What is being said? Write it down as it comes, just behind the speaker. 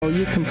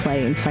You can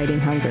play in fighting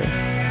hunger.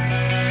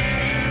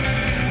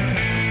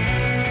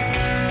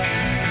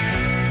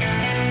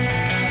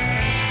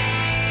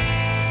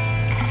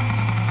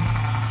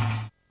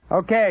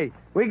 Okay,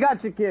 we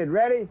got you, kid.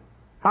 Ready?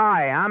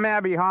 Hi, I'm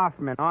Abby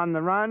Hoffman. On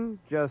the run,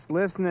 just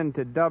listening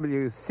to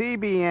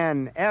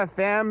WCBN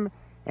FM,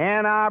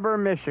 Ann Arbor,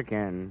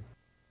 Michigan.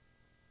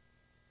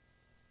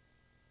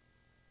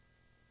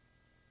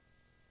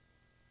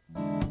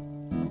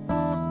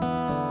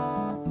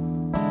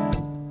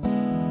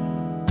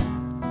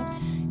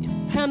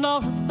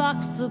 Pandora's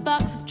box, a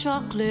box of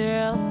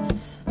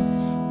chocolates,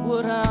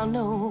 would I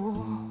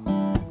know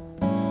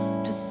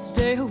to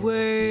stay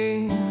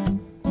away?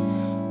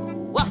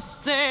 Oh, I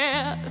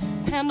said, if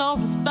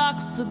Pandora's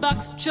box, a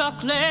box of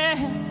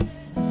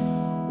chocolates,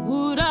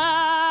 would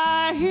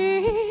I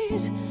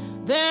eat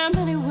them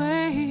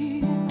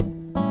anyway?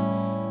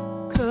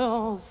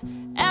 'Cause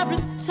every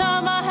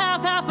time I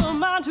have half a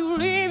mind to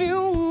leave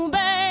you,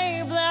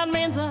 babe, that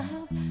means I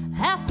have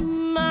half a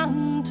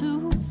mind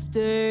to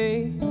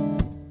stay.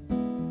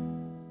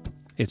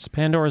 It's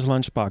Pandora's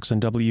Lunchbox on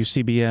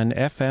WCBN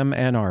FM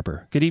Ann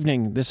Arbor. Good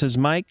evening, this is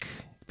Mike.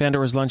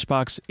 Pandora's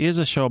Lunchbox is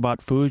a show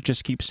about food.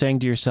 Just keep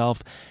saying to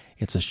yourself,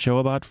 it's a show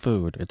about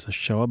food. It's a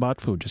show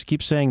about food. Just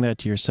keep saying that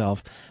to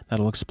yourself.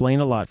 That'll explain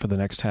a lot for the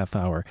next half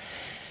hour.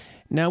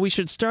 Now, we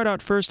should start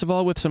out, first of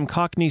all, with some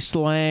Cockney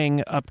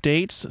slang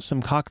updates,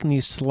 some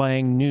Cockney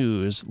slang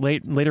news.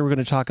 Later, we're going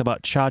to talk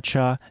about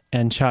cha-cha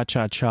and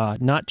cha-cha-cha.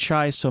 Not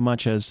chai so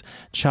much as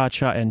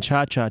cha-cha and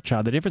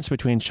cha-cha-cha. The difference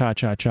between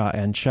cha-cha-cha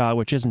and cha,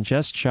 which isn't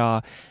just cha,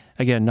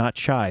 again, not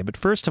chai. But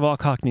first of all,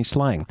 Cockney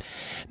slang.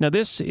 Now,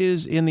 this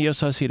is in the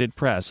Associated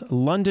Press.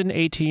 London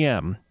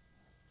ATM,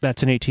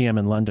 that's an ATM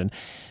in London,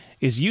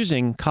 is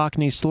using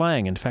Cockney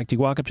slang. In fact, you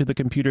walk up to the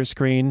computer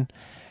screen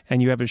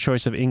and you have a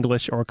choice of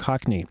English or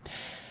Cockney.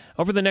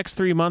 Over the next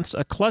 3 months,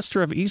 a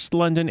cluster of East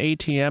London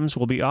ATMs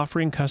will be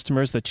offering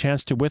customers the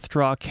chance to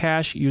withdraw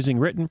cash using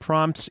written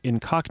prompts in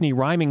Cockney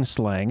rhyming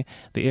slang,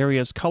 the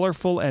area's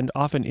colorful and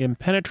often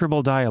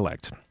impenetrable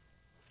dialect.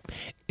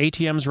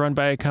 ATMs run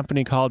by a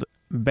company called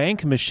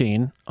Bank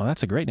Machine, oh,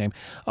 that's a great name,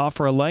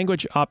 offer a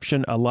language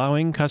option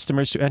allowing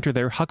customers to enter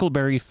their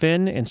Huckleberry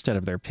Finn instead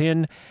of their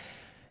PIN,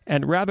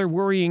 and rather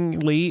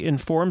worryingly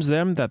informs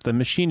them that the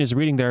machine is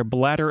reading their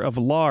bladder of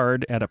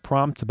lard at a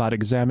prompt about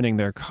examining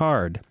their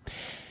card.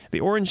 The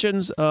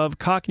origins of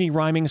Cockney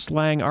rhyming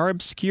slang are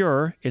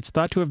obscure. It's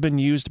thought to have been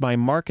used by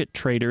market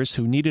traders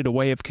who needed a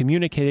way of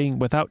communicating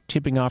without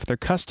tipping off their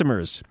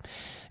customers.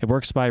 It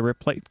works by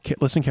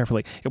listen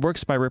carefully. It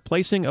works by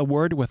replacing a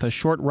word with a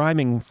short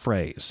rhyming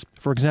phrase.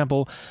 For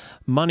example,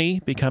 money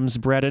becomes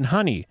bread and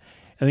honey.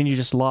 And then you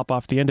just lop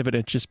off the end of it,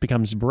 it just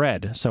becomes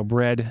bread. So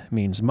bread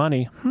means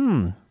money.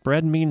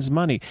 Bread means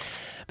money.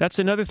 That's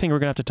another thing we're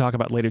going to have to talk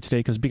about later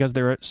today because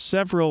there are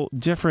several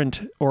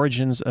different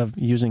origins of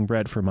using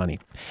bread for money.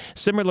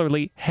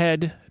 Similarly,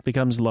 head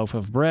becomes loaf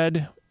of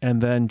bread, and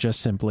then just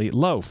simply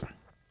loaf.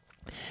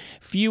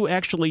 Few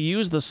actually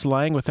use the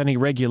slang with any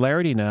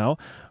regularity now,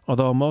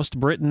 although most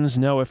Britons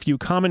know a few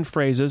common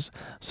phrases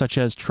such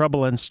as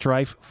trouble and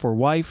strife for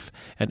wife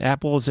and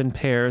apples and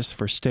pears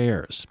for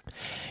stairs.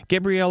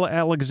 Gabriella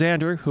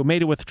Alexander, who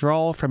made a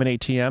withdrawal from an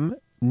ATM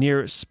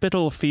near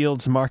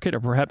Spitalfields Market, or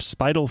perhaps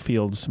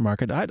Spitalfields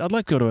Market. I'd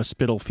like to go to a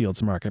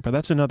Spitalfields Market, but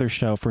that's another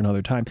show for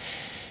another time.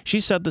 She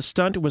said the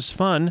stunt was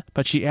fun,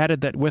 but she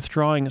added that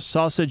withdrawing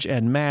sausage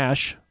and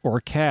mash,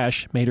 or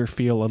cash, made her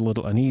feel a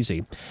little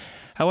uneasy.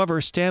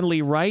 However,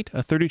 Stanley Wright,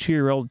 a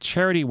 32-year-old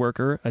charity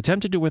worker,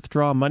 attempted to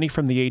withdraw money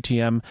from the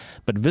ATM,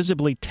 but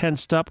visibly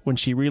tensed up when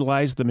she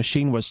realized the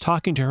machine was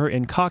talking to her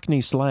in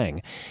Cockney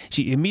slang.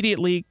 She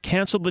immediately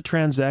canceled the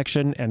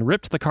transaction and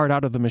ripped the card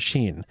out of the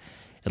machine.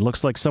 It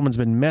looks like someone's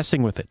been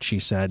messing with it, she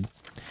said.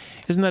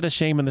 Isn't that a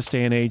shame in this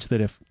day and age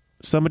that if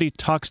somebody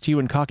talks to you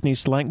in Cockney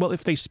slang, well,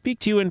 if they speak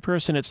to you in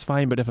person, it's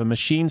fine, but if a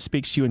machine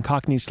speaks to you in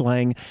Cockney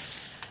slang,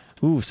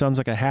 ooh, sounds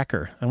like a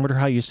hacker. I wonder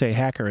how you say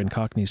hacker in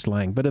Cockney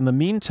slang. But in the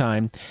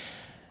meantime,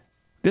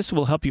 this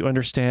will help you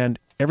understand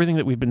everything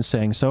that we've been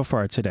saying so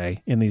far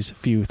today in these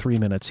few 3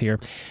 minutes here.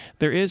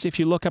 There is, if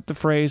you look up the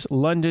phrase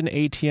London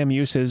ATM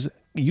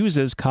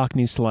uses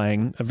Cockney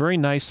slang, a very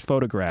nice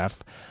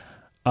photograph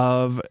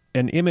of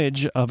an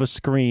image of a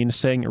screen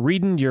saying,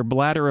 "Readin' your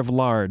bladder of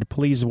lard,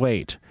 please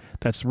wait."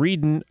 That's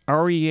readin',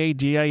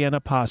 R-E-A-D-I-N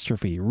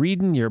apostrophe.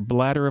 Readin' your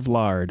bladder of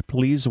lard,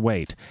 please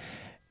wait.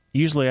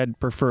 Usually I'd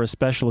prefer a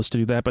specialist to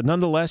do that, but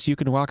nonetheless, you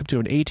can walk up to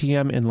an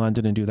ATM in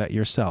London and do that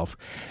yourself.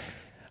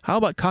 How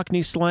about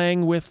Cockney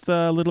slang with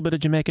a little bit of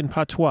Jamaican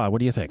patois? What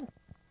do you think?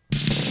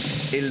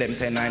 11,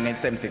 10, 9, 8,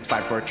 7, 6,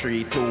 5, 4,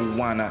 3, 2,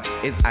 1.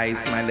 It's I,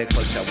 Smiley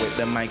Culture, with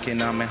the mic in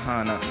my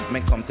hand.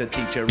 Me come to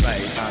teach you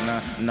right,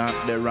 Anna. Not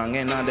the wrong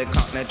in the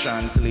Cockney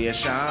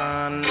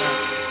translation.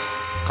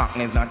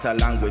 Cockney's not a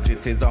language,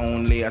 it is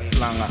only a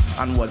slang,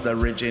 and was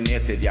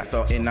originated, yeah,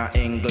 so in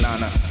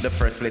England. The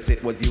first place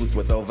it was used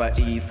was over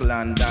East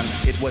London.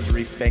 It was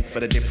respect for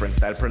the different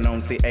style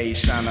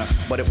pronunciation,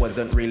 but it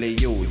wasn't really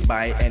used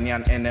by any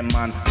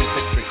man. This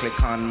is strictly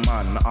con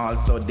man,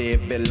 also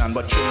Dave Villan,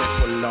 but truly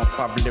full up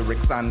of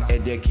lyrics and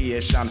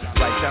education.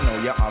 Right, you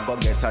know you all go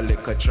get a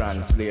little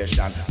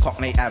translation.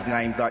 Cockney have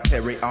names like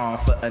Terry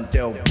Arthur and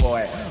Del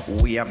Boy.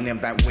 We have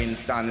names like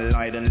Winston,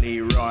 Lloyd and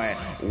Leroy.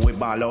 We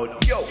ball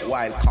out, yo,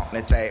 while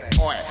Cockney say,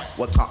 oi.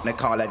 What Cockney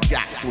call a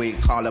jacks, we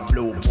call a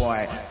blue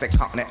boy. Say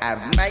Cockney have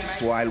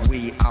mates while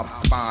we have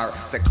spar.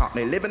 Say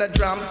Cockney live in a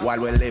drum while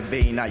we live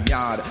in a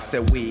yard. Say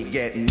we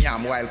get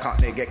nyam while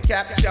Cockney get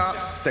captured.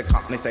 Say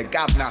Cockney say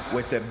governor,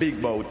 we say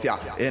big boat, yeah.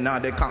 In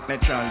the Cockney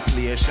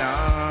translation,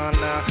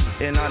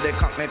 in the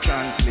Cockney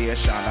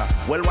translation.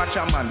 Well, watch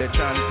a man, the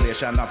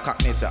translation of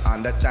Cockney to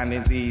understand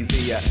is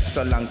easier.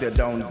 So long as you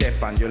don't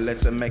deaf and you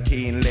listen me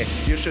keenly,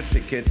 you should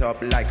pick it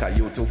up like a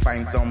you to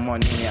find some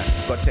money.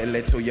 Go tell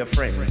it to your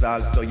friends,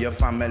 also your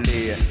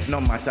family.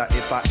 No matter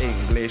if a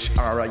English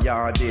or a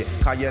Yardie,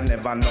 cause you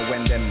never know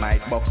when they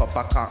might buck up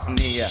a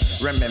Cockney.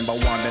 Remember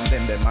one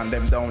them and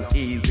them down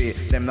easy.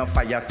 Them no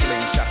fire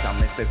slingshot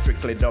and me say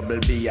strictly double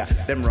B.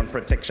 Them run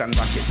protection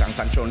racket and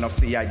control of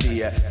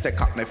CID. Say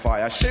Cockney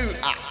fire shoot,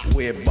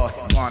 we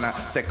bust one.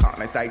 Say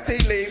Cockney say tea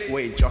leaf,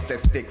 we just say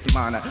sticks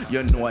man.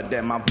 You know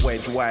them have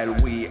wedge while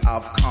we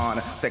have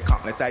corn. Say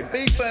Cockney say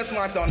big first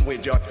my son, we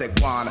just say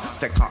guan.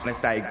 Say Cockney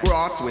say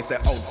grass, we say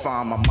old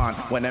farmer man.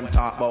 When them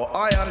talk about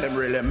iron, them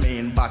really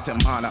mean bottom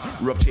man.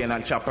 Ruptain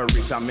and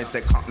Chopperita, me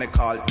say Cockney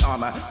call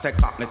Tom. Say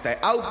Cockney say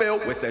out bill,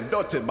 we say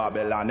dirty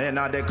Babylon. In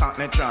the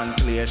Cockney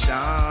translation,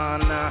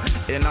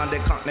 in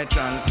the Cockney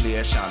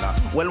translation.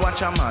 Well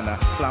watch a man,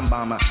 slam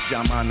bomber,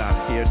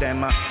 jamana. Hear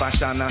them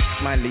fashion,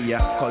 smiley,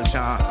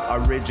 culture,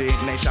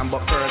 origination. But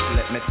first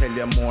let me tell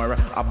you more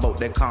about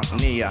the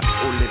Cockney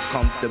who live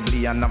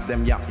comfortably and of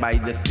them yacht by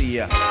the sea.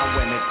 And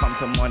when it come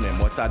to money,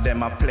 most of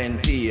them are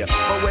plenty.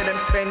 But where them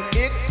spend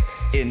it?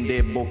 In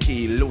the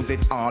bookie, lose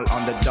it all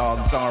on the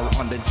dogs or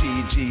on the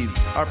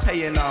GGs, or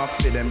paying off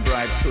for them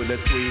bribes to the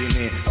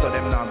Sweeney. So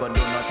them not gonna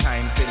do no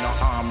time for no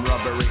armed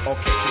robbery or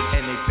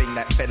catching anything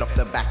that fell off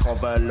the back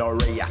of a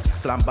lorry.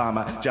 Slam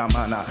bomber,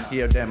 jamana,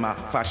 hear them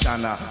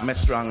fashiona, me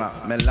stronger,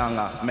 me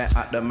longer, me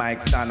at the mic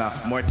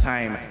stanna. More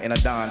time in a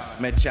dance,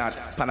 me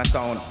chat, pan a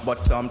sound, but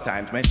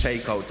sometimes me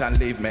shake out and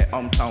leave me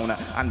hometown.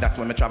 And that's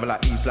when me travel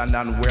at East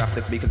London, where I have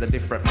to speak as a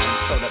different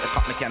man, so that the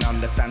Cockney can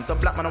understand. So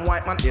black man and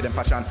white man, hear them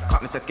fashion.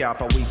 Cockney say scalp,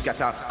 we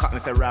scatter. Cockney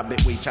say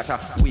rabbit, we chatter.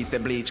 We say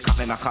bleach,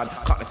 Cockney knockard.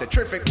 Cockney say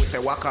terrific, we say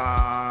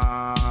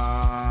wakad.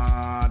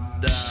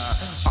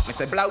 Cockney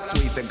say blouts,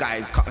 we say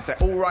guys. Cockney say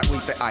alright, we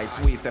say heights,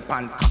 we say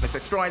pants. Cockney say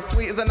stride,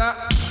 sweet as a nut.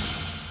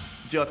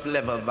 Just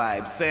level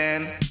vibes,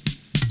 saying.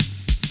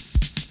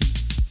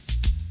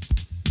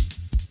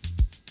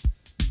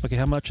 Okay,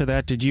 how much of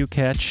that did you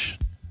catch?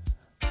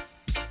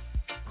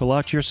 Pull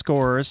out your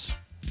scores.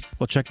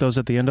 We'll check those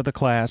at the end of the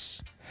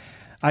class.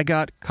 I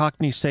got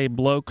Cockney say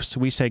blokes,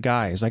 we say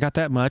guys. I got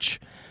that much.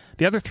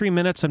 The other 3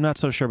 minutes, I'm not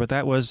so sure, but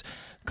that was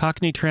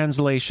Cockney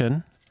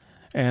translation,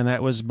 and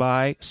that was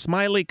by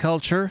Smiley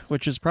Culture,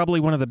 which is probably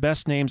one of the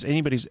best names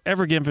anybody's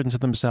ever given to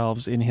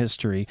themselves in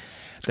history.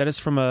 That is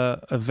from a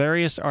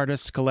various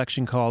artists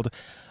collection called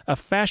A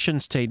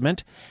Fashion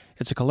Statement.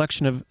 It's a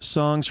collection of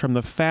songs from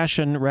the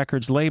Fashion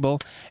Records label,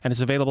 and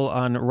it's available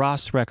on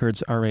Ross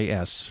Records,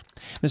 R-A-S.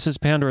 This is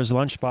Pandora's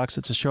Lunchbox.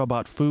 It's a show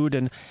about food,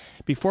 and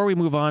before we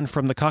move on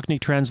from the Cockney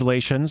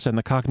translations and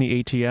the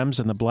Cockney ATMs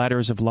and the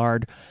bladders of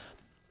lard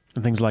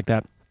and things like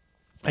that,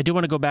 I do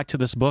want to go back to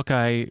this book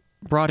I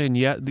brought in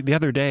the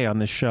other day on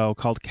this show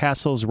called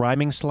Castle's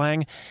Rhyming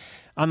Slang.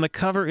 On the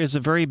cover is a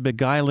very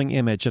beguiling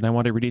image, and I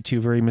want to read it to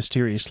you very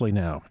mysteriously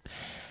now.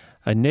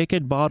 A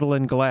naked bottle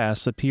and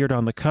glass appeared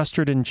on the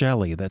custard and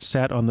jelly that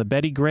sat on the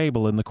Betty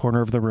Grable in the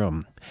corner of the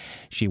room.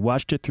 She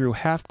watched it through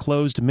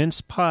half-closed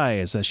mince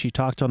pies as she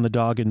talked on the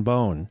dog and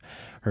bone.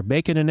 Her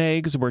bacon and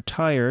eggs were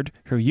tired,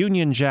 her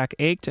Union Jack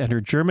ached, and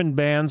her German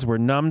bands were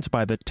numbed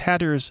by the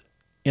tatters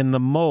in the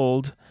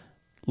mold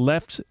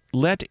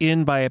let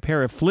in by a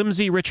pair of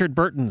flimsy Richard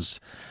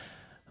Burtons.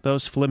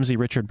 Those flimsy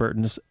Richard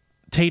Burtons,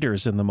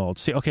 taters in the mold.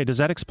 See, okay, does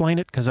that explain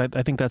it? Because I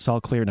think that's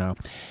all clear now.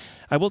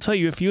 I will tell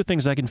you a few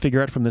things I can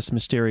figure out from this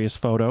mysterious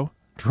photo.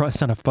 It's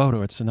not a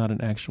photo, it's not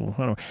an actual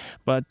photo.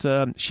 But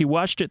she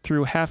watched it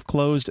through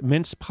half-closed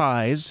mince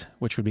pies,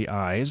 which would be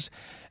eyes,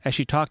 as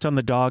she talked on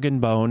the dog and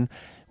bone,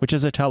 which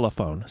is a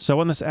telephone. So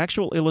on this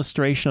actual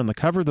illustration on the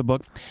cover of the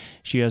book,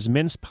 she has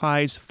mince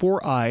pies,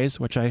 4 eyes,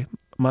 which I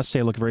must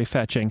say look very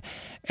fetching,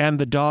 and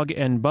the dog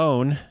and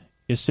bone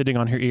is sitting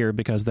on her ear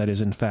because that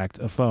is in fact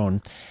a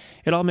phone.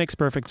 It all makes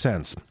perfect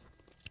sense,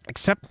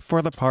 except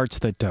for the parts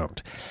that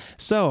don't.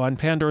 So, on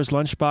Pandora's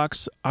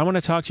Lunchbox, I want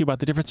to talk to you about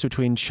the difference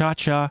between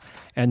cha-cha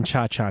and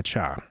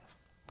cha-cha-cha.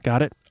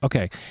 Got it?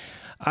 Okay.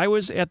 I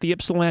was at the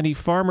Ypsilanti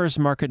Farmers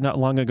Market not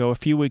long ago, a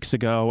few weeks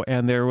ago,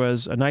 and there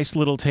was a nice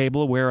little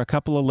table where a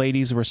couple of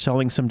ladies were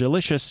selling some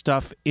delicious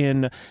stuff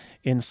in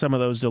some of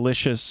those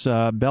delicious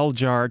bell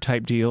jar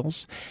type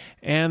deals.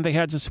 And they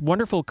had this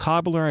wonderful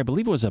cobbler, I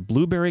believe it was a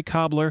blueberry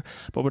cobbler,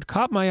 but what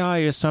caught my eye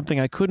is something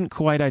I couldn't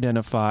quite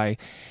identify.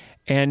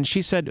 And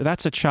she said,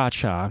 "That's a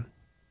cha-cha."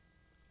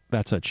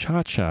 That's a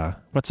cha-cha.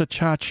 What's a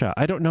cha-cha?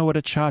 I don't know what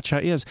a cha-cha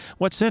is.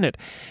 What's in it?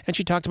 And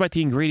she talked about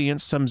the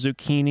ingredients, some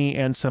zucchini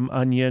and some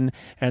onion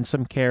and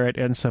some carrot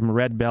and some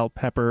red bell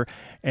pepper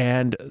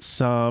and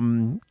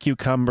some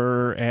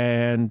cucumber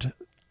and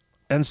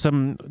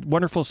some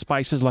wonderful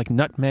spices like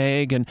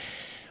nutmeg. And,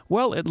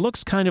 well, it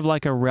looks kind of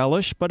like a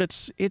relish, but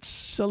it's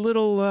a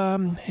little,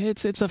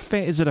 is it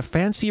a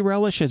fancy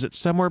relish? Is it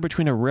somewhere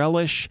between a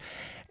relish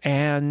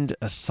and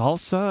a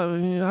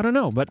salsa? I don't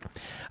know, but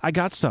I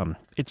got some.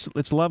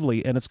 It's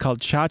lovely, and it's called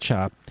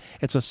cha-cha.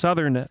 It's a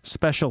southern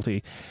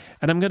specialty.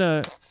 And I'm going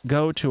to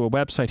go to a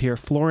website here,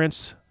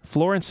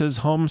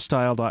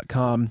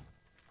 florenceshomestyle.com,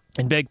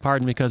 and beg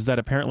pardon because that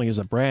apparently is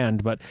a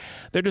brand, but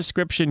their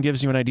description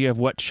gives you an idea of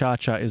what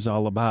cha-cha is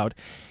all about.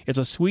 It's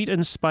a sweet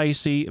and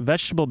spicy,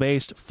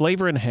 vegetable-based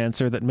flavor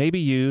enhancer that may be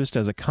used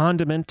as a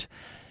condiment,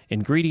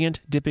 ingredient,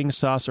 dipping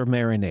sauce, or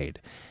marinade.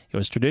 It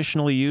was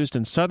traditionally used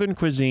in Southern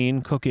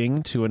cuisine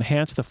cooking to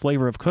enhance the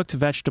flavor of cooked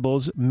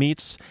vegetables,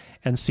 meats,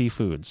 and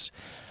seafoods.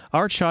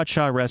 Our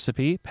cha-cha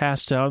recipe,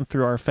 passed down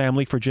through our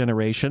family for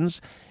generations,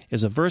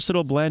 is a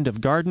versatile blend of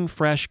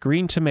garden-fresh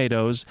green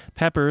tomatoes,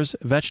 peppers,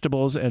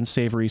 vegetables, and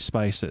savory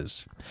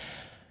spices.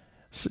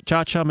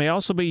 Cha-cha may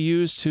also be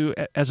used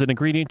as an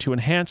ingredient to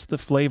enhance the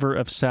flavor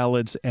of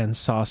salads and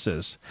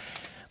sauces.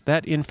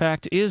 That, in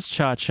fact, is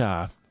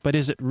cha-cha. But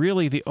is it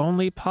really the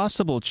only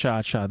possible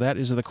cha-cha? That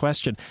is the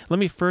question. Let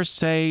me first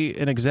say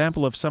an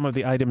example of some of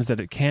the items that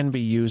it can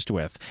be used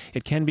with.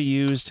 It can be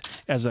used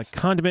as a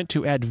condiment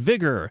to add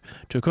vigor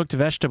to cooked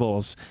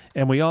vegetables,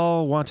 and we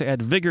all want to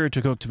add vigor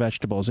to cooked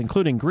vegetables,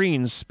 including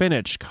greens,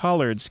 spinach,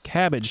 collards,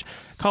 cabbage,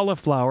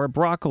 cauliflower,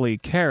 broccoli,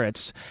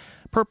 carrots,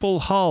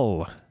 purple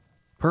hull.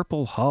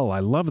 Purple hull,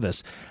 I love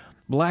this.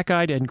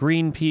 Black-eyed and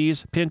green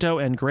peas, pinto,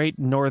 and great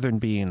northern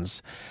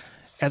beans.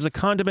 As a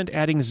condiment,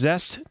 adding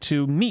zest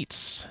to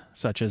meats,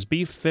 such as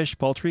beef, fish,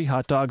 poultry,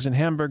 hot dogs, and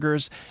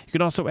hamburgers. You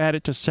can also add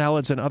it to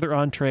salads and other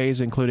entrees,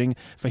 including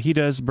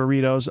fajitas,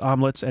 burritos,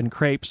 omelets, and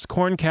crepes,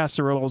 corn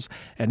casseroles,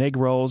 and egg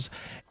rolls,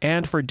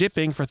 and for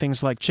dipping for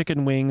things like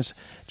chicken wings,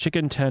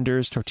 chicken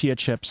tenders, tortilla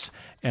chips,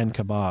 and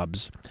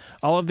kebabs.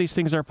 All of these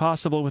things are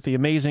possible with the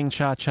amazing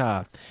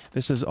cha-cha.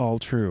 This is all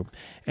true.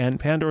 And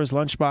Pandora's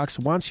Lunchbox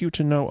wants you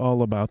to know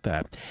all about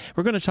that.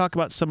 We're going to talk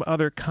about some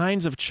other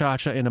kinds of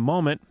cha-cha in a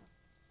moment.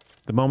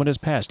 The moment has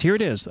passed. Here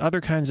it is,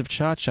 other kinds of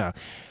cha-cha.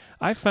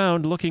 I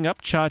found, looking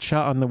up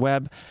cha-cha on the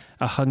web,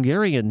 a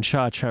Hungarian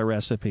cha-cha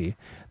recipe.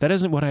 That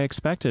isn't what I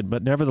expected,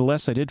 but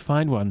nevertheless I did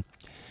find one.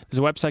 There's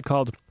a website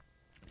called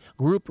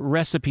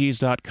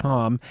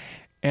grouprecipes.com,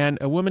 and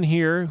a woman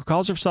here who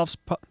calls herself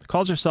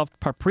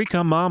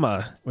Paprika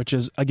Mama, which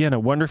is, again,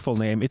 a wonderful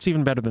name. It's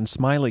even better than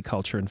Smiley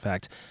Culture, in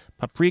fact.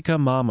 Paprika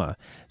Mama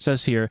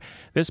says here,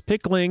 "This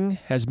pickling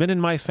has been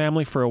in my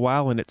family for a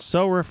while, and it's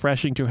so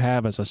refreshing to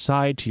have as a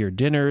side to your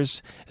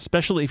dinners,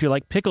 especially if you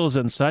like pickles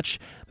and such.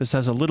 This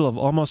has a little of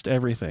almost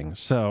everything."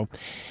 So,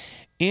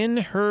 in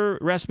her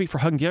recipe for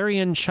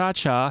Hungarian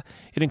cha-cha,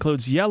 it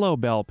includes yellow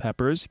bell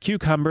peppers,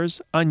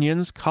 cucumbers,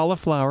 onions,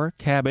 cauliflower,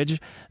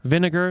 cabbage,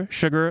 vinegar,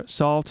 sugar,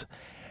 salt,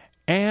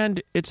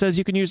 and it says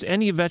you can use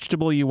any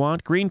vegetable you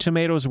want. Green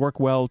tomatoes work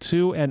well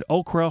too, and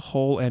okra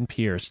whole and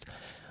pierced.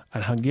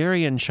 A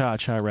Hungarian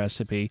cha-cha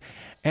recipe.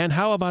 And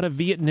how about a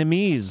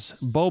Vietnamese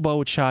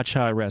bobo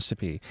cha-cha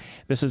recipe?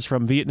 This is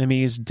from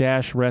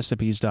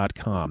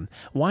Vietnamese-recipes.com.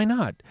 Why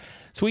not?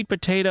 Sweet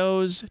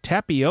potatoes,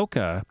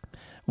 tapioca,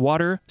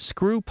 water,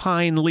 screw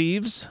pine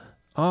leaves.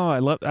 Oh, I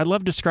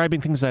love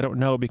describing things I don't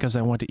know because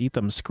I want to eat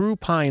them. Screw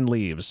pine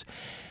leaves.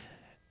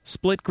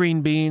 Split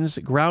green beans,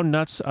 ground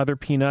nuts, other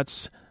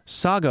peanuts,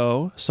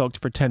 sago soaked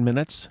for 10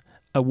 minutes,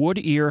 a wood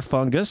ear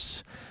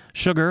fungus,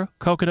 sugar,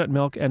 coconut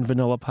milk, and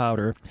vanilla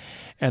powder.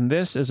 And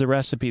this is a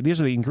recipe, these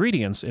are the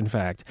ingredients, in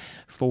fact,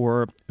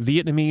 for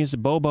Vietnamese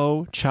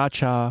bobo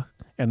cha-cha,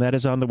 and that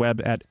is on the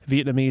web at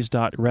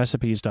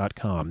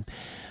vietnamese.recipes.com.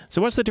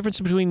 So what's the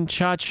difference between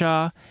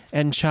cha-cha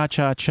and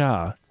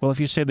cha-cha-cha? Well, if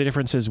you say the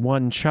difference is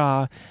one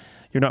cha,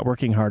 you're not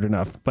working hard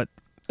enough, but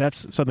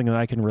that's something that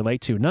I can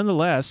relate to.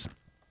 Nonetheless,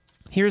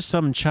 here's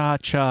some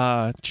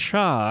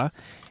cha-cha-cha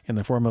in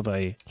the form of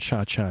a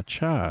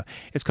cha-cha-cha.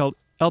 It's called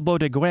El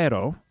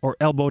Bodeguero, or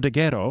El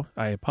Bodeguero.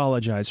 I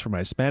apologize for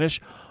my Spanish.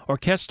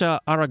 Orquesta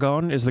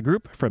Aragon is the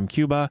group from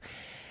Cuba.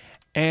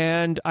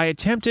 And I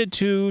attempted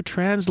to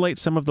translate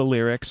some of the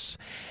lyrics,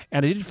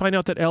 and I did find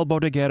out that El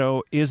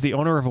Bodeguero is the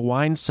owner of a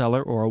wine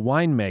cellar or a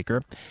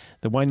winemaker.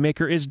 The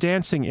winemaker is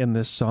dancing in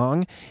this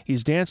song.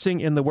 He's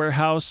dancing in the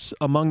warehouse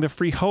among the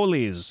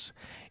frijoles.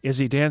 Is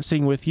he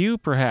dancing with you,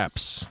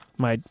 perhaps?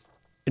 My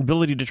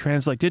ability to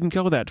translate didn't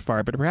go that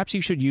far, but perhaps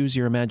you should use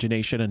your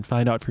imagination and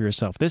find out for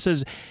yourself. This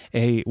is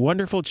a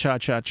wonderful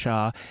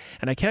cha-cha-cha,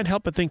 and I can't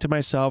help but think to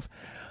myself,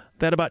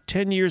 that about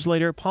 10 years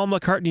later, Paul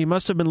McCartney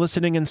must have been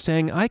listening and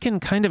saying, I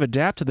can kind of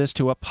adapt this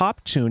to a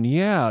pop tune.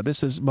 Yeah,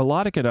 this is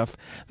melodic enough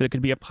that it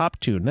could be a pop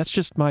tune. That's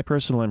just my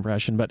personal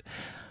impression, but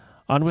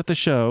on with the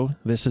show.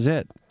 This is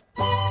it.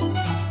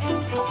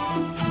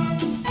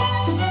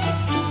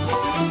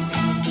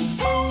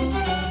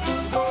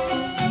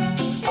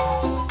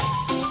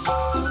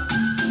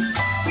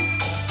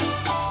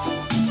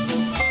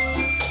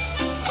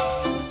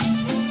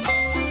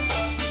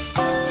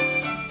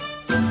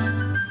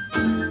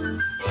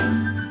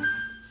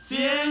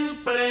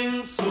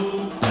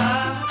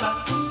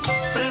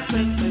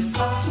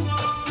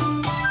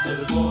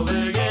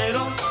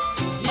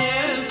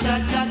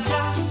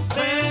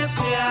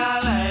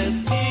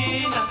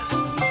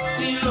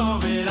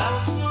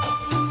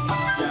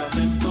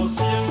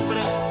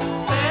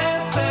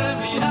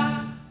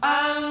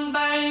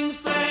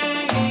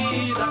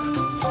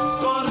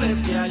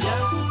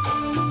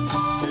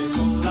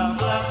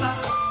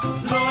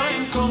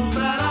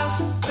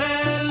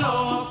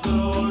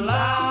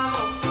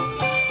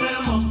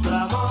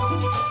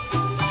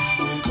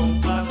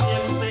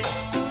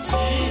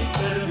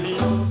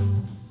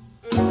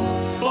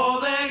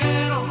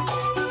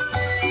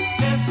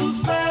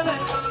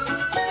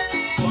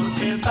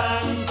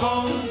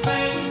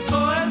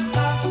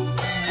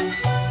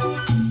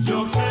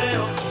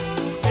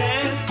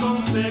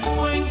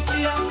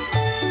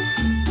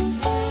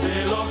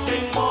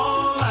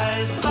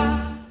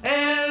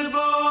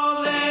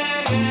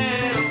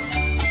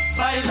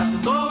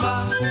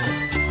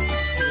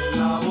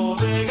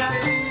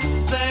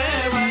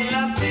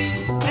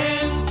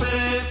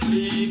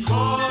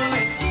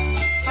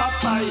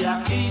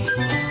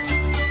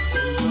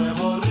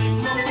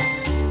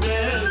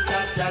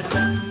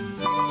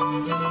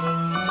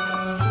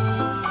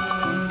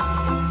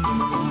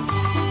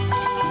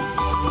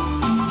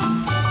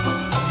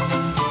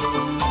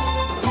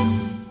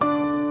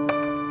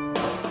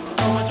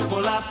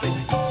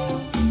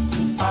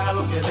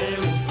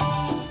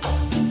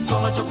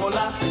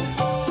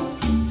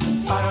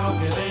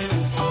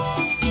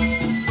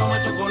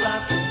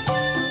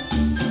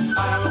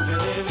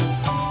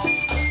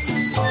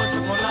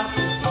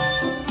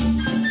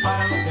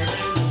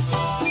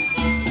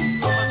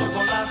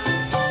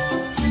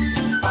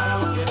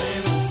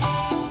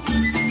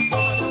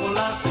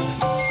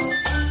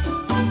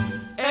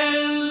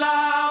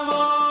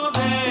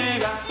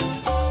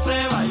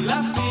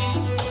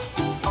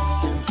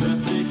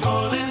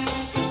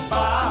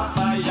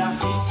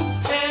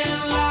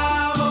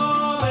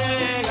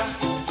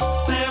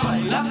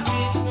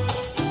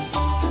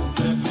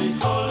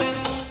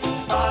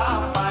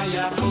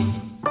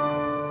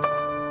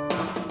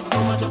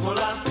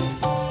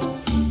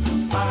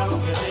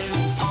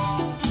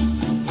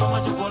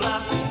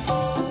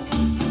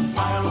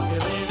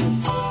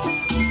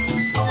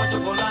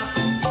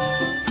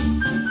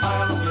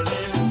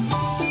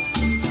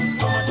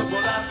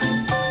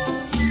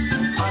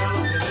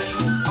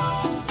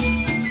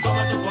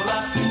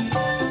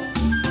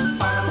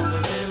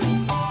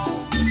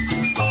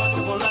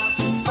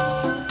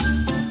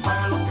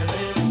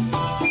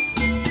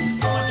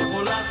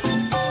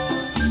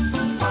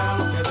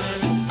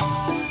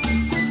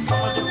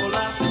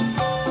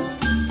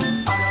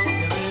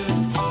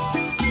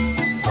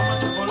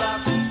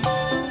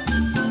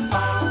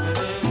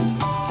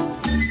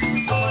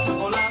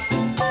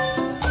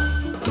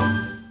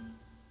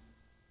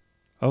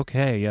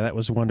 Okay, yeah, that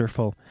was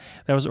wonderful.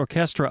 That was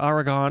Orchestra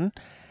Aragon,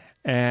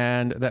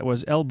 and that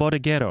was El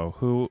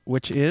Bodeguero,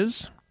 which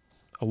is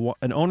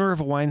an owner of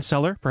a wine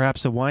cellar,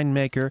 perhaps a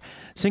winemaker,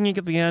 singing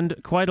at the end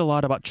quite a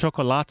lot about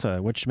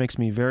chocolate, which makes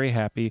me very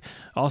happy.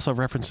 Also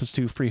references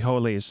to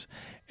frijoles,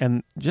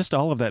 and just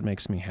all of that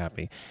makes me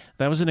happy.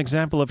 That was an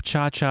example of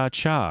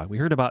cha-cha-cha. We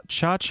heard about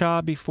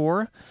cha-cha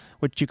before,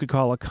 which you could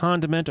call a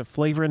condiment, a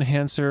flavor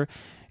enhancer.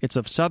 It's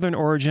of Southern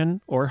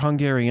origin, or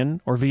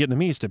Hungarian, or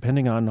Vietnamese,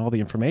 depending on all the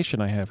information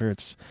I have here.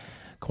 It's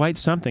quite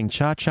something.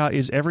 Cha-cha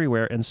is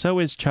everywhere, and so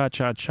is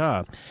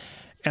cha-cha-cha.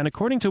 And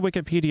according to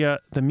Wikipedia,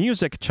 the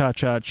music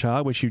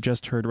cha-cha-cha, which you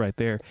just heard right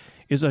there,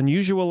 is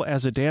unusual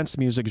as a dance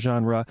music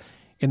genre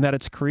in that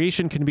its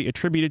creation can be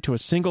attributed to a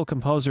single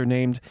composer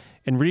named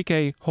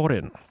Enrique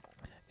Jorrin.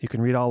 You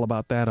can read all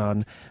about that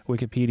on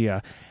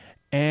Wikipedia.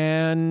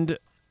 And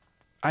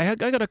I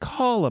got a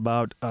call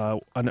about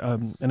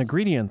an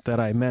ingredient that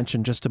I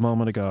mentioned just a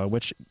moment ago,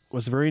 which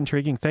was very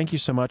intriguing. Thank you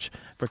so much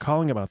for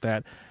calling about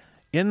that.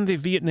 In the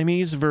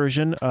Vietnamese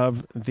version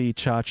of the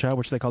cha-cha,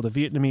 which they call the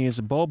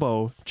Vietnamese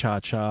bobo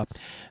cha-cha,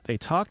 they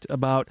talked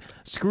about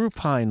screw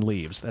pine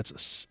leaves.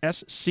 That's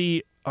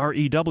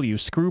S-C-R-E-W,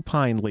 screw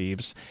pine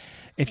leaves.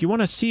 If you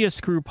want to see a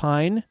screw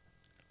pine,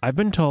 I've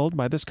been told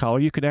by this caller,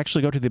 you could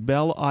actually go to the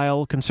Belle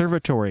Isle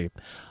Conservatory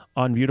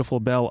on beautiful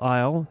Belle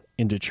Isle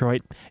in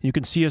Detroit. You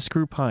can see a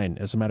screw pine,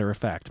 as a matter of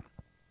fact.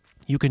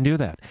 You can do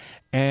that.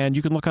 And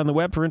you can look on the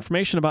web for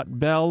information about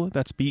Belle,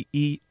 that's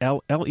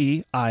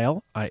B-E-L-L-E,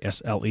 Isle,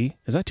 I-S-L-E.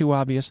 Is that too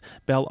obvious?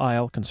 Belle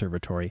Isle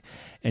Conservatory.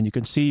 And you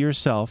can see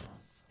yourself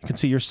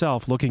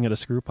looking at a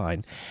screw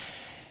pine.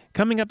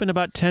 Coming up in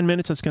about 10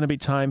 minutes, it's going to be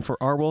time for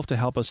Arwolf to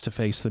help us to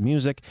face the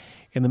music.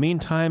 In the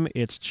meantime,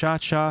 it's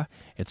cha-cha,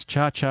 it's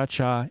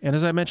cha-cha-cha, and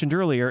as I mentioned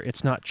earlier,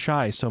 it's not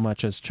chai so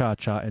much as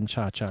cha-cha and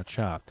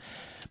cha-cha-cha.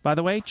 By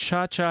the way,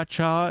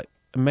 cha-cha-cha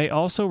may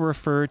also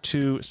refer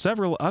to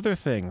several other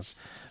things.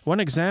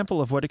 One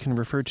example of what it can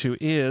refer to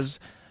is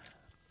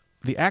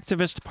the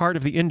activist part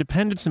of the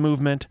independence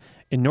movement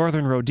in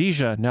northern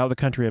Rhodesia, now the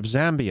country of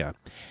Zambia.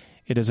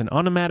 It is an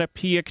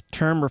onomatopoeic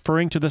term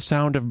referring to the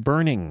sound of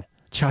burning.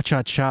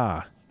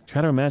 Cha-cha-cha.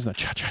 Try to imagine that.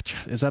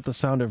 Cha-cha-cha. Is that the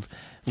sound of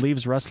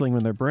leaves rustling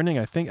when they're burning?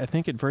 I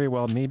think it very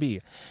well may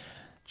be.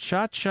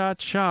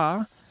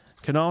 Cha-cha-cha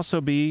can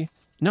also be...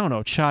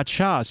 No,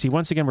 cha-cha. See,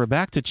 once again, we're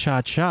back to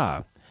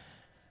cha-cha.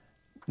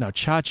 Now,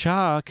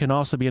 cha-cha can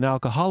also be an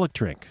alcoholic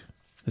drink.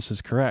 This is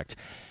correct.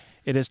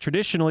 It is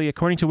traditionally,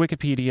 according to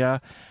Wikipedia,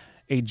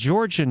 a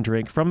Georgian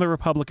drink from the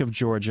Republic of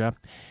Georgia,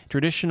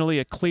 traditionally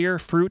a clear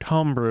fruit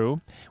homebrew,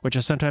 which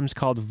is sometimes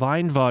called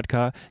vine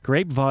vodka,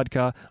 grape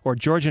vodka, or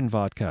Georgian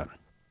vodka.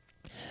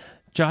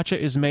 Cha-cha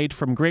is made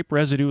from grape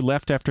residue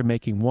left after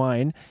making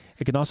wine.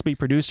 It can also be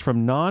produced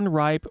from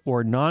non-ripe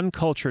or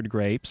non-cultured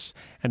grapes,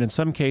 and in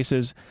some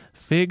cases,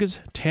 figs,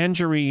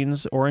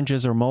 tangerines,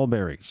 oranges, or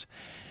mulberries.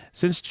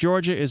 Since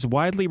Georgia is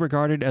widely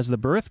regarded as the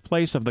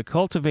birthplace of the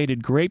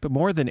cultivated grape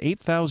more than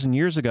 8,000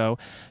 years ago,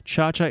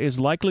 cha-cha is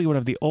likely one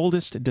of the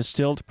oldest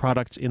distilled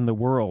products in the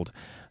world,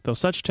 though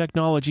such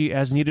technology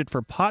as needed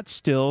for pot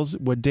stills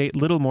would date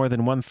little more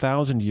than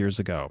 1,000 years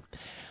ago.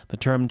 The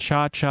term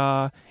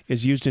cha-cha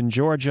is used in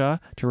Georgia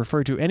to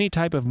refer to any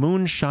type of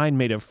moonshine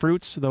made of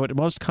fruits, though it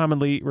most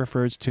commonly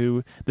refers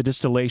to the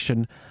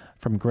distillation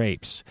from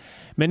grapes.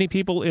 Many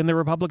people in the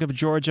Republic of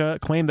Georgia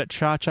claim that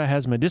cha-cha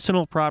has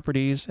medicinal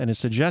properties and is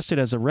suggested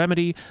as a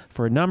remedy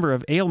for a number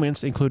of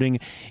ailments, including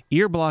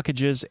ear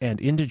blockages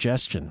and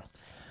indigestion.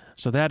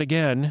 So that,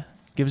 again,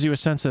 gives you a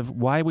sense of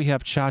why we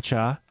have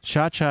cha-cha,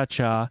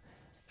 cha-cha-cha,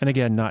 and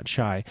again, not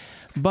chai.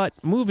 But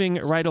moving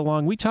right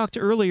along, we talked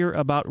earlier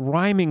about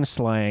rhyming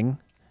slang.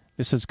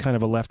 This is kind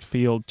of a left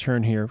field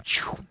turn here.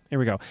 Here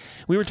we go.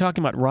 We were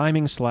talking about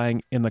rhyming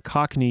slang in the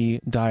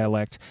Cockney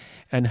dialect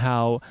and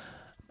how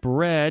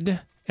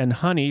bread and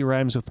honey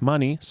rhymes with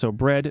money, so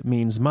bread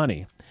means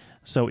money.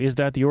 So is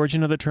that the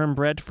origin of the term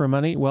bread for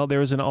money? Well,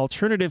 there is an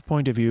alternative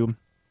point of view,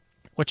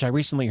 which I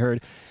recently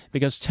heard,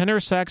 because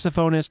tenor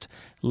saxophonist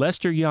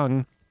Lester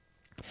Young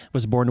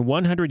was born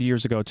 100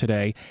 years ago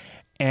today,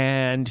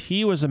 and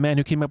he was a man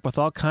who came up with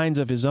all kinds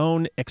of his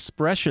own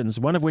expressions,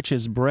 one of which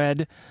is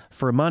bread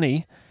for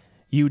money.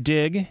 You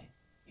dig.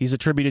 He's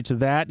attributed to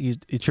that. He's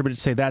attributed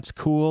to say that's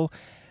cool.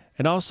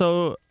 And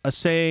also a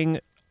saying,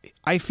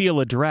 I feel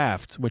a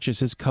draft, which is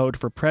his code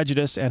for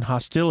prejudice and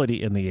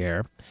hostility in the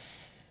air.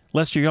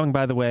 Lester Young,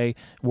 by the way,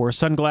 wore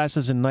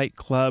sunglasses in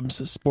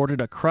nightclubs, sported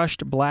a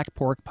crushed black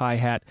pork pie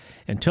hat,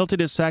 and tilted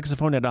his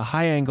saxophone at a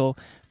high angle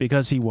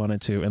because he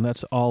wanted to, and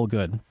that's all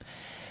good.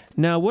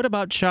 Now, what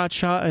about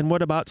cha-cha, and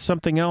what about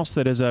something else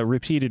that is a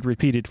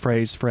repeated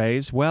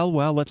phrase?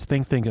 Well, let's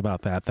think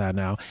about that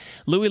now.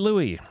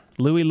 Louie.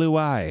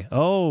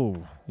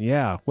 Oh,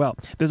 yeah. Well,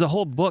 there's a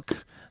whole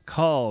book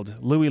called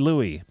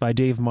Louie by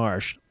Dave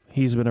Marsh.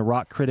 He's been a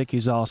rock critic.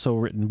 He's also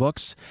written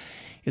books.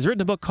 He's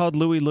written a book called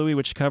Louie,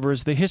 which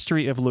covers the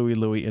history of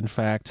Louie, in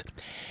fact.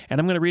 And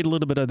I'm going to read a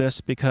little bit of this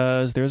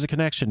because there's a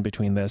connection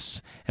between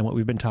this and what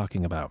we've been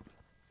talking about.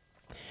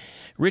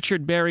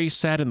 Richard Berry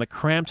sat in the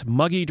cramped,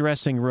 muggy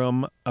dressing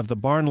room of the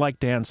Barn-like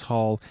Dance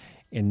Hall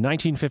in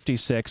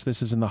 1956.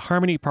 This is in the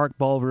Harmony Park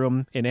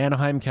Ballroom in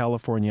Anaheim,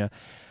 California.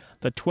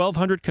 The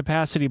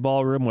 1,200-capacity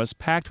ballroom was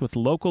packed with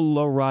local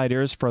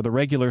lowriders for the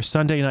regular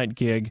Sunday night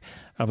gig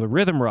of the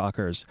Rhythm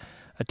Rockers,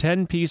 a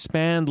 10-piece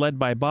band led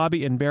by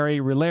Bobby and Barry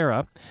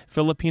Rilera,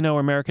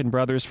 Filipino-American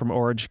brothers from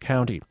Orange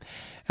County.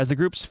 As the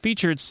group's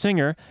featured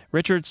singer,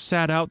 Richard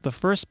sat out the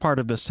first part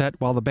of the set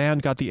while the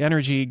band got the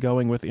energy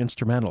going with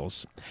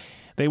instrumentals.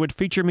 They would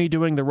feature me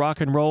doing the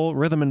rock and roll,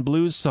 rhythm and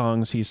blues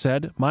songs, he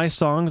said, my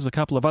songs, a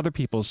couple of other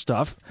people's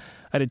stuff.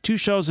 I did 2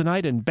 shows a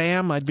night and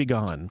bam, I'd be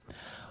gone.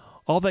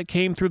 All that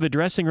came through the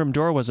dressing room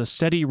door was a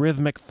steady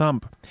rhythmic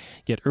thump.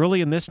 Yet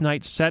early in this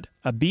night's set,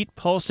 a beat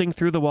pulsing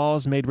through the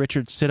walls made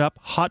Richard sit up,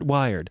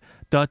 hot-wired.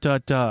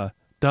 Da-da-da,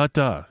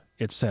 da-da,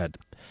 it said.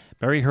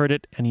 Barry heard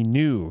it, and he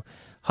knew.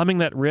 Humming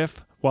that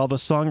riff, while the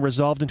song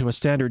resolved into a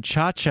standard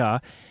cha-cha,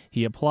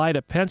 he applied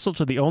a pencil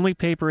to the only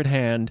paper at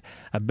hand,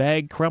 a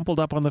bag crumpled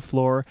up on the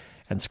floor,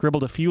 and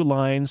scribbled a few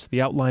lines,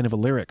 the outline of a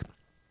lyric.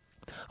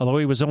 Although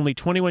he was only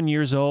 21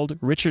 years old,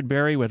 Richard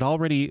Berry had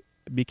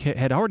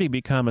already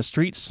become a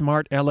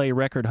street-smart L.A.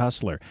 record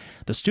hustler,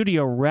 the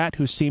studio rat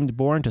who seemed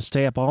born to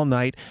stay up all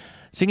night,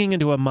 singing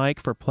into a mic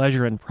for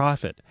pleasure and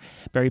profit.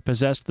 Berry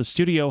possessed the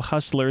studio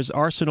hustler's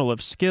arsenal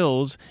of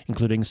skills,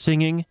 including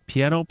singing,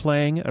 piano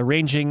playing,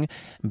 arranging,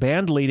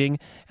 band leading,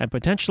 and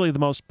potentially the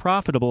most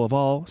profitable of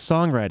all,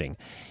 songwriting.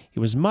 He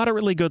was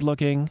moderately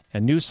good-looking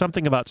and knew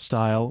something about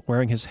style,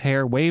 wearing his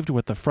hair waved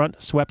with the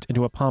front swept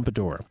into a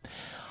pompadour.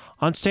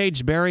 On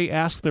stage, Berry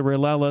asked the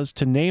Rilellas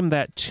to name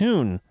that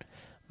tune,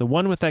 the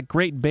one with that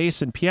great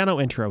bass and piano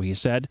intro, he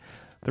said.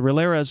 The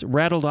Rileras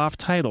rattled off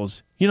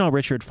titles. You know,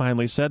 Richard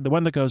finally said, the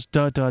one that goes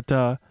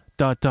da-da-da,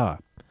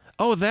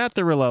 Oh, that,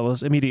 the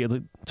Rileras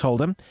immediately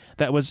told him.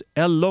 That was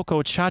El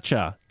Loco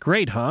Cha-Cha.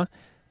 Great, huh?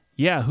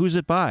 Yeah, who's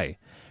it by?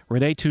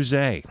 Rene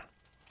Touzé.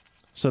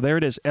 So there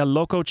it is. El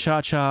Loco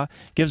Cha-Cha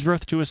gives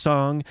birth to a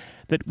song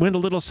that went a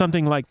little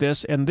something like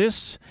this, and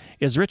this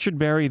is Richard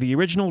Berry, the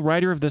original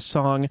writer of this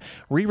song,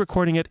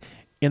 re-recording it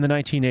in the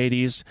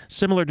 1980s,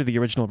 similar to the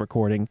original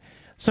recording.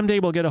 Someday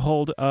we'll get a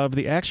hold of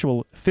the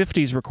actual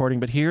 50s recording,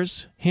 but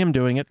here's him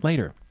doing it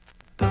later.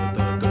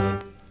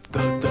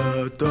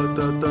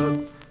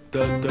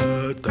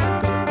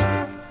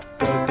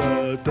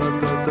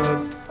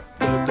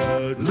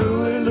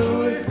 Louie,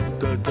 Louie,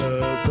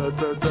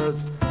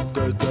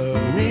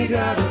 me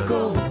gotta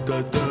go.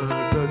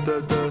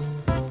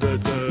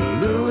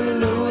 Louie,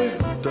 Louie,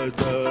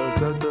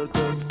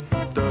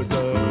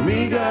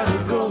 me gotta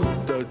go.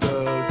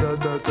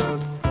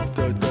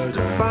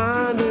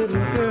 Fine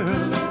little girl,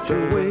 she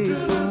wait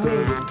for me.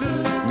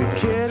 Me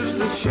catch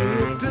the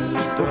ship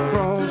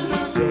across the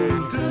sea.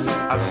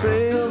 I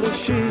sail the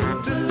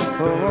ship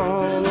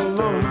all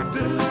alone.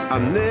 I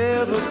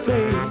never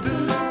think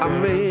I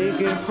make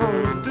it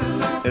home.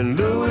 And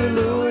Louie,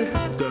 Louie,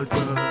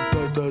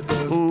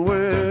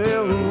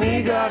 well,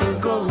 me gotta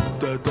go.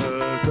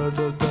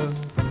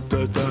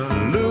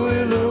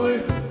 Louie,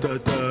 Louie,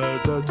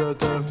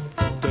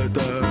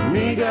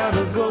 me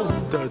gotta go.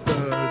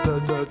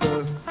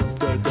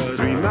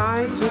 3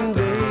 nights and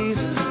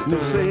days, me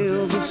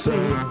sail the sea.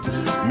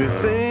 Me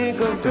think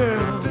of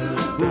girl,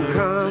 me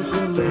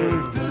constantly.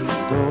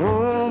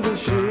 On the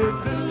ship,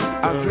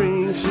 I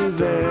dream she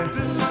there.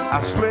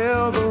 I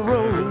smell the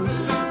rose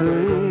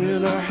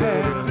in her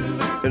hair.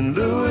 And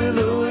Louie,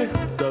 Louie,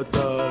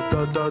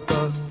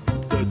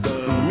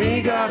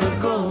 me gotta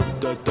go.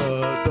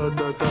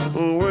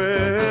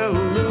 Well,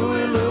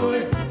 Louie,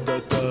 Louie,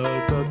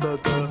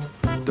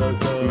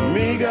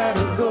 me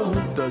gotta go.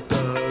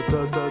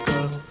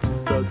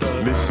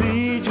 Me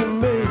see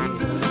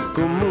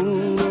Jamaica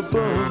moon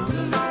above.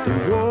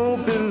 It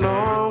won't be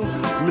long.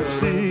 Me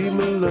see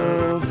me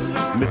love.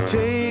 Me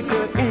take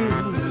her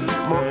in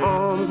my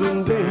arms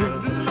and then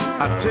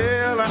I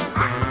tell her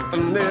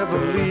I'll never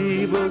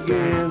leave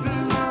again.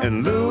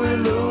 And Louie,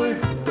 Louie,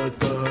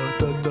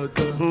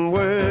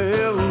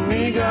 well,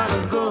 me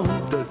gotta go.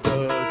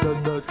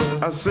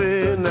 I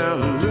said now,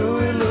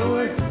 Louie,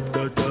 Louie,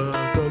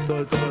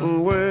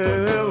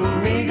 well,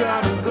 me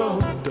gotta go.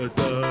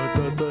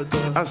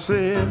 I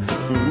said,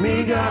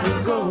 me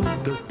gotta go.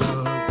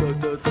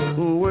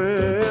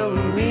 Well,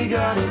 me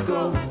gotta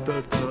go.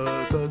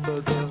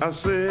 I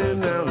said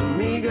now,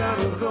 me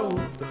gotta go.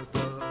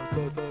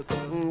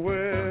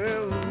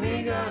 Well,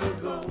 me gotta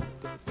go.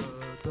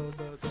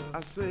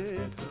 I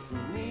said,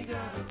 me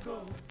gotta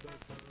go.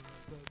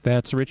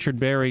 That's Richard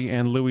Berry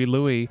and Louie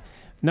Louie.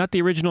 Not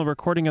the original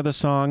recording of the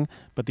song,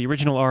 but the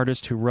original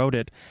artist who wrote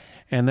it.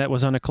 And that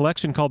was on a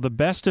collection called The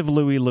Best of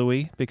Louie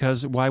Louie,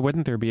 because why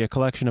wouldn't there be a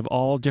collection of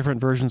all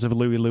different versions of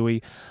Louie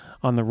Louie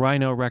on the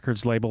Rhino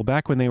Records label,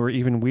 back when they were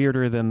even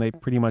weirder than they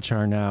pretty much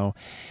are now.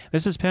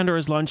 This is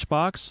Pandora's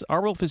Lunchbox.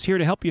 Arwolf is here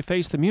to help you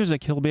face the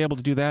music. He'll be able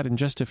to do that in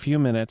just a few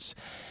minutes.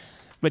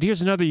 But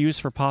here's another use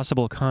for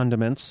possible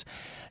condiments.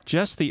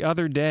 Just the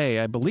other day,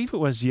 I believe it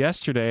was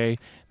yesterday,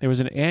 there was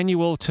an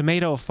annual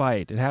tomato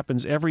fight. It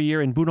happens every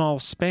year in Bunol,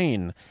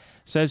 Spain.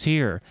 It says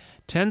here,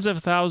 tens of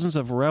thousands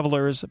of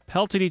revelers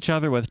pelted each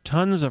other with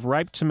tons of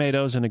ripe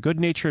tomatoes in a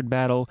good-natured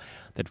battle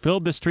that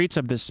filled the streets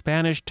of this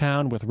Spanish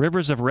town with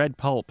rivers of red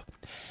pulp.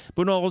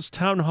 Bunol's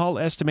town hall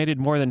estimated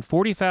more than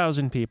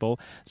 40,000 people,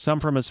 some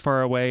from as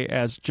far away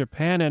as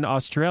Japan and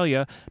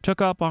Australia, took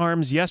up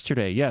arms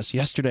yesterday, yes,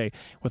 yesterday,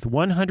 with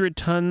 100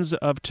 tons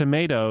of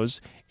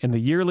tomatoes in the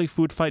yearly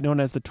food fight known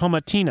as the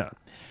Tomatina.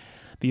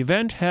 The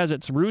event has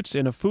its roots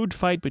in a food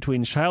fight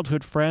between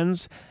childhood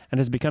friends and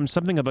has become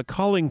something of a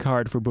calling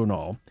card for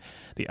Bunol.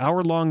 The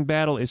hour-long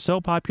battle is so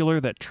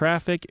popular that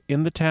traffic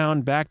in the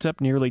town backed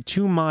up nearly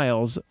 2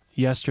 miles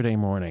yesterday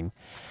morning.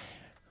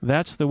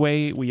 That's the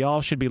way we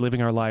all should be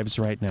living our lives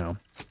right now.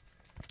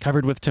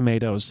 Covered with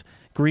tomatoes.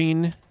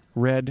 Green,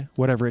 red,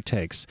 whatever it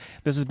takes.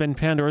 This has been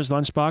Pandora's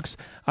Lunchbox.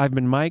 I've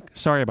been Mike.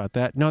 Sorry about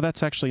that. No,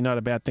 that's actually not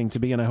a bad thing to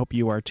be, and I hope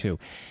you are too.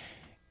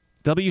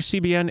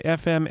 WCBN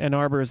FM Ann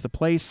Arbor is the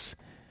place.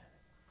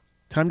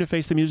 Time to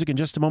face the music in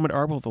just a moment.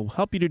 Arwolf will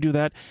help you to do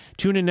that.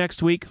 Tune in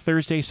next week,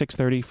 Thursday,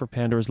 6:30 for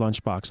Pandora's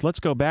Lunchbox.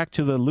 Let's go back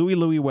to the Louie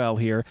Louie well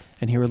here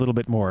and hear a little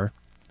bit more.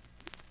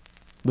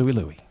 Louie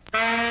Louie.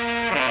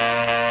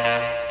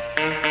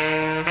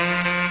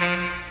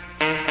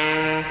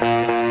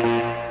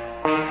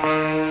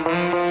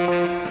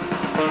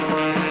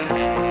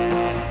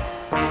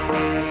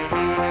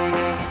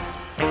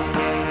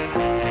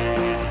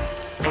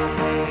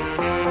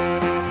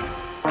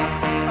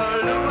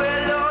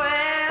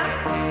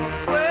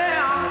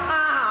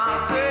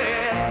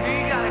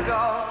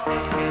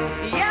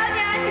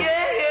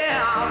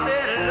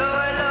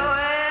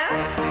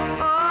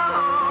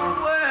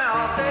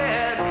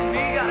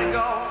 Me got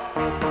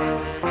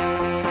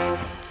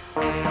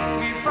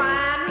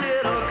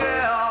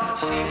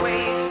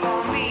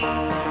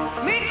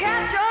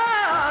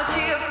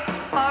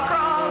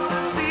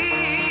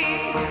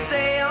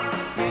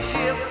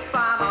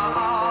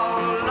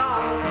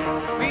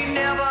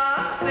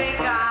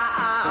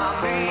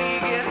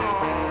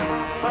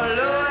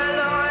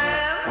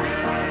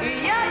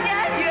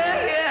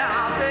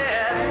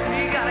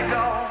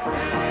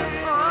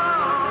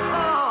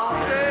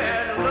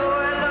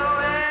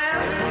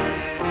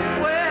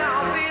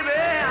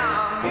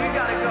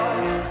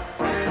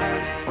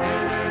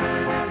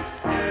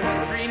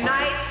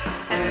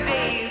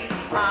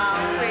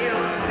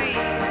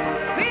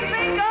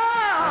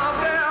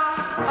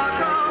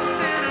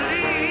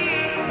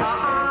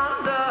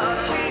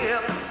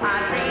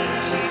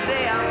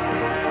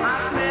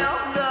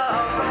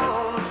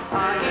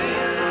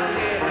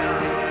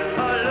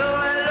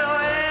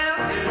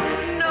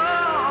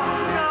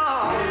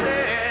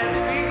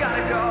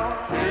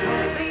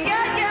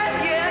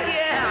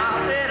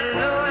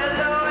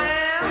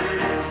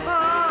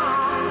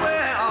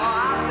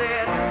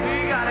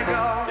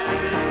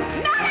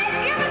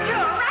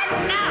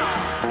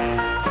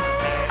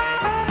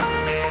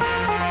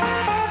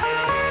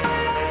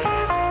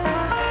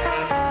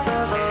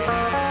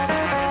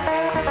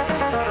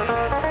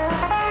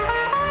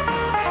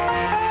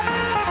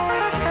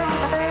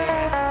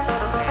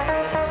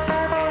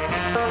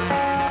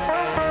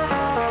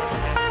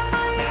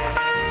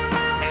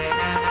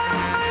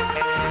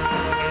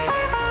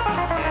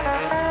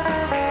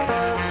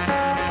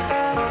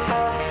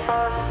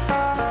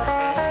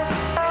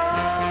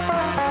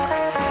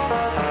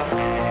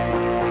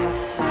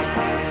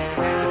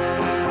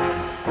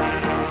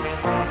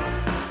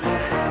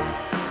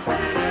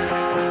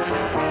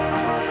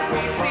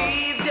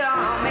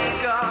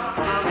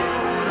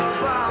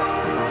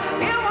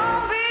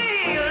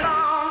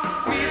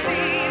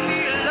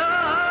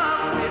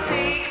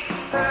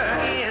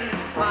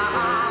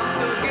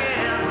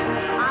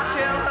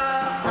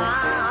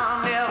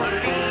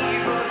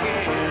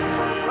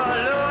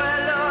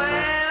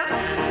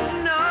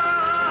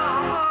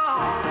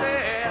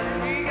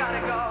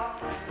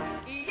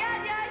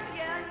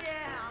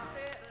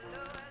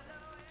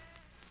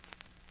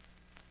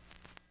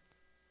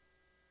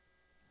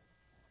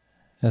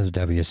This is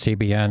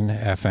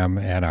WCBN FM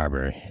Ann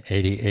Arbor,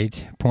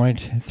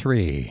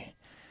 88.3.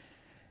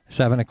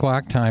 7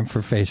 o'clock, time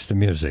for Face the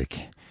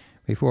Music.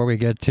 Before we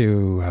get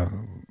to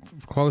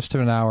close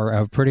to an hour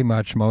of pretty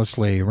much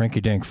mostly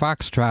rinky-dink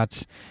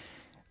foxtrots,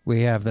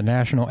 we have the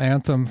national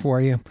anthem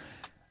for you,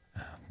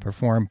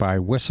 performed by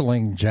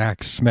Whistling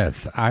Jack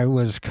Smith. I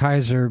was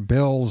Kaiser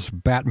Bill's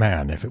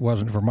Batman. If it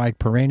wasn't for Mike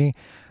Perini,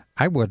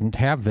 I wouldn't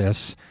have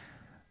this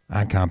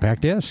on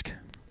compact disc.